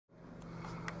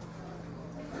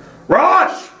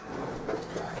Rush!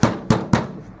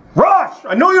 Rush!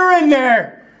 I know you're in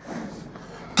there!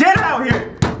 Get out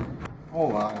here!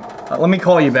 Hold on. Let me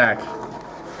call you back.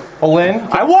 Olin?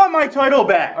 I want my title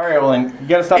back! Alright, Olin. You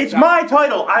gotta stop. It's my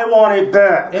title! I want it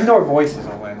back! Indoor voices,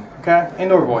 Olin. Okay?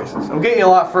 Indoor voices. It'll get you a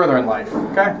lot further in life.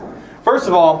 Okay? First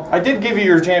of all, I did give you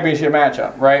your championship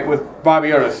matchup, right? With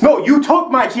Bobby Otis. No, you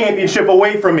took my championship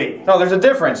away from me! No, there's a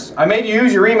difference. I made you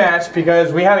use your rematch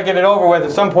because we had to get it over with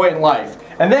at some point in life.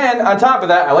 And then, on top of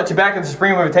that, I let you back in the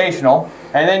Supreme Invitational,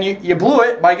 and then you blew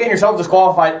it by getting yourself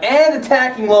disqualified and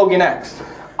attacking Logan X.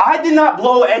 I did not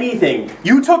blow anything.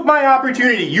 You took my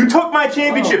opportunity. You took my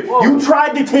championship. Whoa. You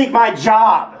tried to take my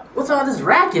job. What's all this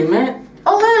racket, man?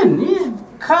 Olin, you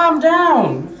calm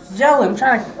down. Yelling, I'm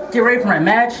trying to get ready for my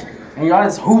match, and you're all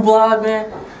this hoopla,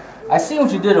 man. I see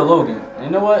what you did to Logan. And you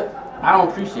know what? I don't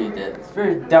appreciate that. It's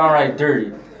very downright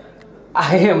dirty.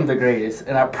 I am the greatest,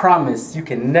 and I promise you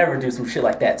can never do some shit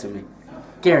like that to me.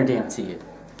 Guarantee it.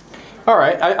 All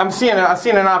right, I'm seeing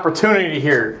an opportunity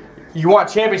here. You want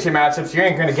championship matchups, you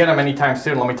ain't going to get them anytime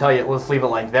soon, let me tell you. Let's leave it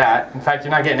like that. In fact,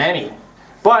 you're not getting any.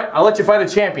 But I'll let you fight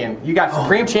a champion. You got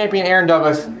Supreme Champion Aaron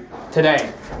Douglas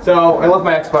today. So, I left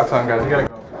my Xbox on, guys. You gotta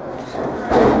go.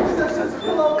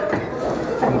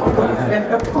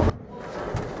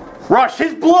 Rush,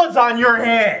 his blood's on your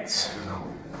hands.